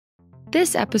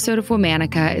This episode of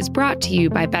Womanica is brought to you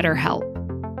by BetterHelp.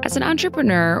 As an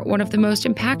entrepreneur, one of the most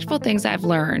impactful things I've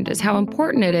learned is how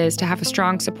important it is to have a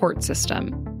strong support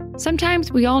system. Sometimes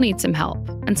we all need some help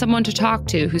and someone to talk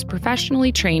to who's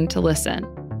professionally trained to listen.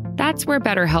 That's where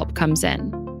BetterHelp comes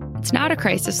in. It's not a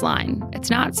crisis line. It's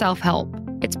not self-help.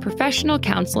 It's professional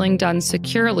counseling done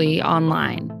securely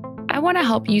online. I want to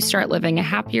help you start living a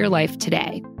happier life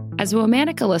today. As a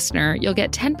Womanica listener, you'll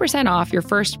get 10% off your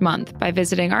first month by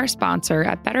visiting our sponsor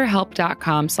at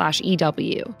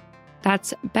betterhelp.com/EW.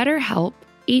 That's BetterHelp,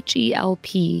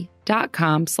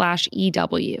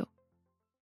 HELP.com/EW.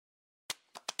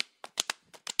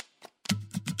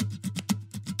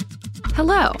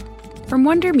 Hello. From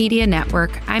Wonder Media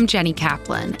Network, I'm Jenny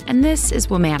Kaplan, and this is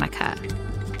Womanica.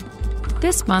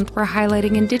 This month, we're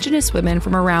highlighting Indigenous women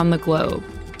from around the globe.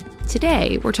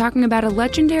 Today, we're talking about a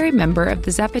legendary member of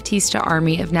the Zapatista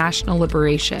Army of National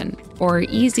Liberation, or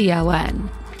EZLN,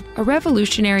 a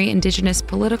revolutionary Indigenous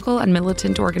political and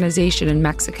militant organization in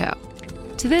Mexico.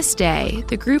 To this day,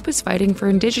 the group is fighting for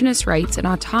Indigenous rights and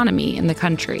autonomy in the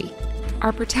country.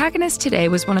 Our protagonist today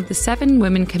was one of the 7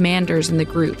 women commanders in the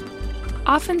group,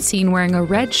 often seen wearing a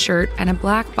red shirt and a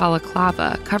black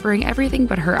balaclava covering everything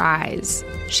but her eyes.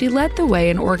 She led the way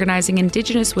in organizing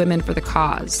Indigenous women for the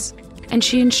cause, and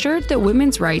she ensured that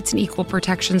women's rights and equal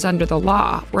protections under the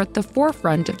law were at the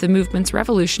forefront of the movement's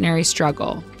revolutionary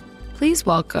struggle. Please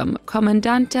welcome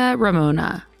Comandanta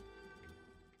Ramona.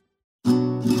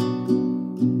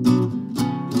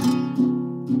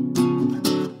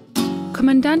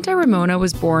 Comandanta Ramona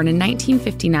was born in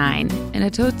 1959 in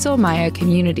a Tzotzil Maya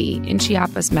community in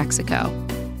Chiapas, Mexico,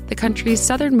 the country's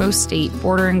southernmost state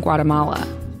bordering Guatemala.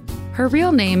 Her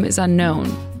real name is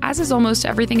unknown, as is almost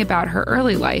everything about her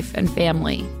early life and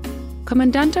family.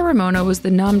 Comandanta Ramona was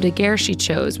the nom de guerre she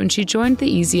chose when she joined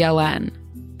the EZLN.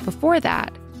 Before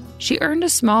that, she earned a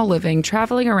small living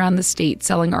traveling around the state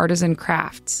selling artisan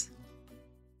crafts.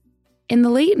 In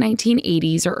the late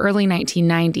 1980s or early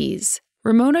 1990s,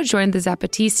 Ramona joined the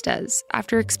Zapatistas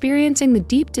after experiencing the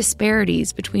deep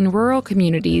disparities between rural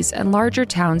communities and larger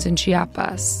towns in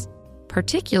Chiapas,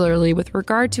 particularly with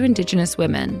regard to Indigenous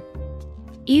women.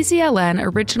 EZLN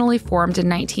originally formed in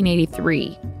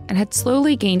 1983 and had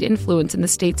slowly gained influence in the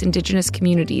state's Indigenous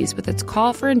communities with its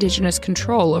call for Indigenous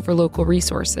control over local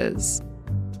resources.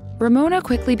 Ramona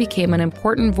quickly became an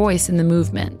important voice in the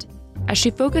movement, as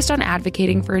she focused on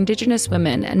advocating for Indigenous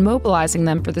women and mobilizing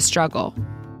them for the struggle.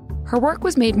 Her work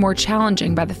was made more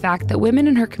challenging by the fact that women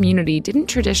in her community didn't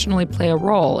traditionally play a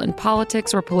role in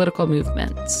politics or political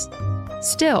movements.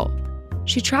 Still,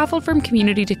 she traveled from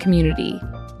community to community,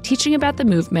 teaching about the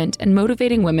movement and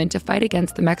motivating women to fight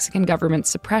against the Mexican government's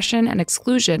suppression and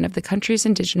exclusion of the country's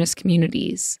Indigenous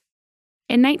communities.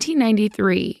 In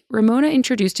 1993, Ramona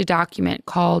introduced a document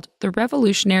called the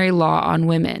Revolutionary Law on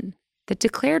Women that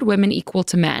declared women equal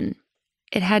to men.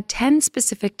 It had 10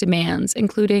 specific demands,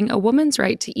 including a woman's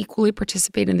right to equally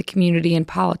participate in the community and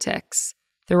politics,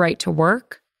 the right to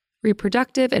work,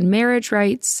 reproductive and marriage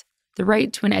rights, the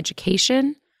right to an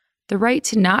education, the right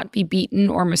to not be beaten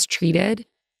or mistreated,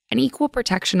 and equal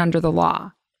protection under the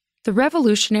law. The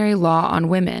Revolutionary Law on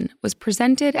Women was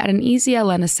presented at an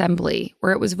EZLN assembly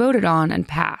where it was voted on and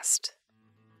passed.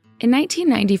 In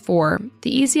 1994,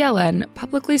 the EZLN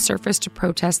publicly surfaced to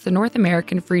protest the North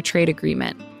American Free Trade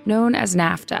Agreement, known as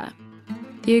NAFTA.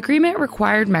 The agreement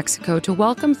required Mexico to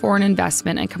welcome foreign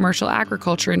investment and commercial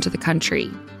agriculture into the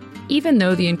country, even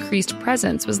though the increased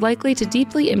presence was likely to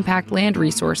deeply impact land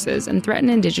resources and threaten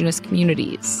Indigenous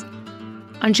communities.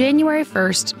 On January 1,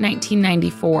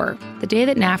 1994, the day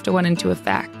that NAFTA went into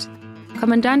effect,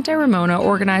 Comandanta Ramona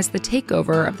organized the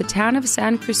takeover of the town of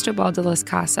San Cristobal de las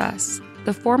Casas,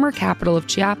 the former capital of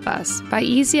Chiapas, by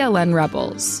EZLN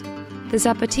rebels. The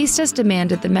Zapatistas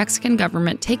demanded the Mexican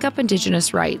government take up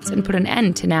Indigenous rights and put an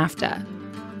end to NAFTA.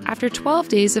 After 12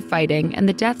 days of fighting and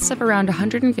the deaths of around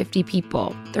 150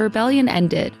 people, the rebellion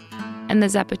ended, and the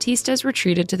Zapatistas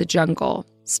retreated to the jungle,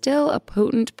 still a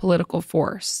potent political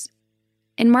force.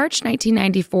 In March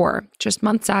 1994, just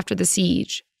months after the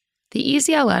siege, the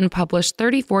EZLN published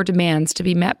 34 demands to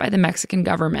be met by the Mexican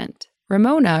government.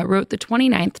 Ramona wrote the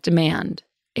 29th demand.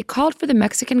 It called for the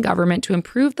Mexican government to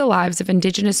improve the lives of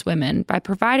Indigenous women by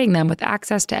providing them with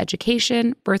access to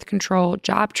education, birth control,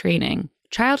 job training,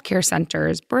 child care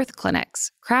centers, birth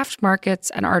clinics, craft markets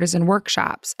and artisan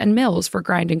workshops, and mills for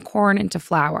grinding corn into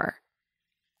flour.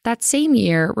 That same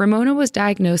year, Ramona was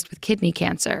diagnosed with kidney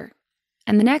cancer,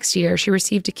 and the next year she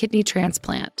received a kidney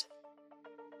transplant.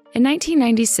 In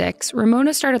 1996,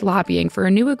 Ramona started lobbying for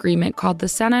a new agreement called the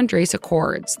San Andres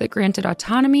Accords that granted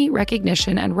autonomy,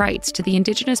 recognition, and rights to the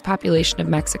Indigenous population of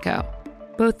Mexico.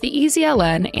 Both the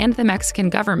EZLN and the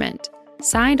Mexican government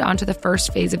signed onto the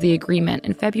first phase of the agreement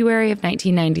in February of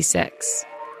 1996.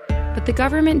 But the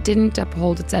government didn't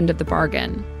uphold its end of the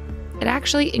bargain. It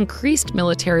actually increased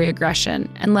military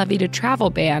aggression and levied a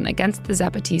travel ban against the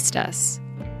Zapatistas.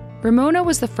 Ramona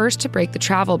was the first to break the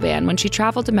travel ban when she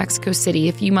traveled to Mexico City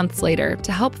a few months later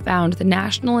to help found the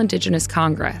National Indigenous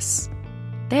Congress.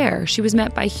 There, she was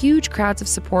met by huge crowds of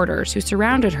supporters who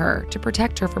surrounded her to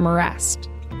protect her from arrest.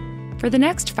 For the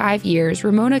next 5 years,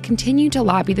 Ramona continued to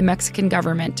lobby the Mexican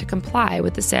government to comply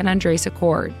with the San Andrés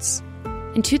Accords.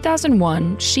 In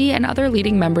 2001, she and other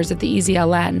leading members of the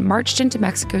EZLN marched into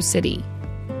Mexico City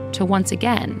to once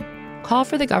again call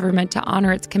for the government to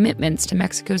honor its commitments to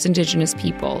Mexico's indigenous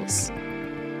peoples.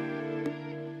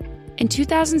 In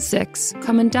 2006,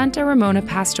 Comandanta Ramona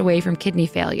passed away from kidney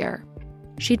failure.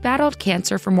 She'd battled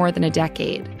cancer for more than a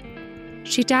decade.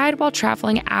 She died while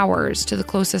traveling hours to the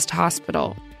closest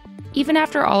hospital. Even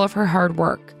after all of her hard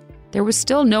work, there was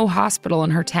still no hospital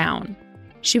in her town.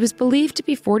 She was believed to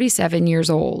be 47 years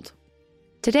old.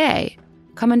 Today,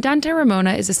 Comandanta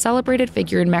Ramona is a celebrated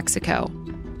figure in Mexico,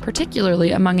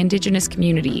 particularly among indigenous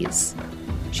communities.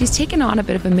 She's taken on a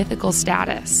bit of a mythical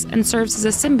status and serves as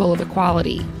a symbol of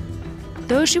equality.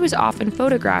 Though she was often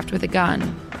photographed with a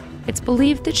gun, it's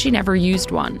believed that she never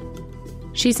used one.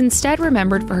 She's instead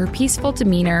remembered for her peaceful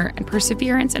demeanor and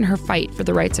perseverance in her fight for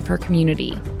the rights of her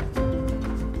community.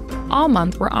 All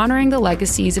month, we're honoring the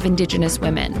legacies of Indigenous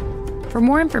women. For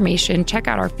more information, check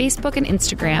out our Facebook and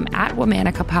Instagram at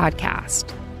Womanica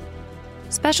Podcast.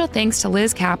 Special thanks to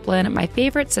Liz Kaplan, my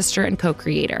favorite sister and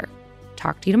co-creator.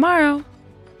 Talk to you tomorrow.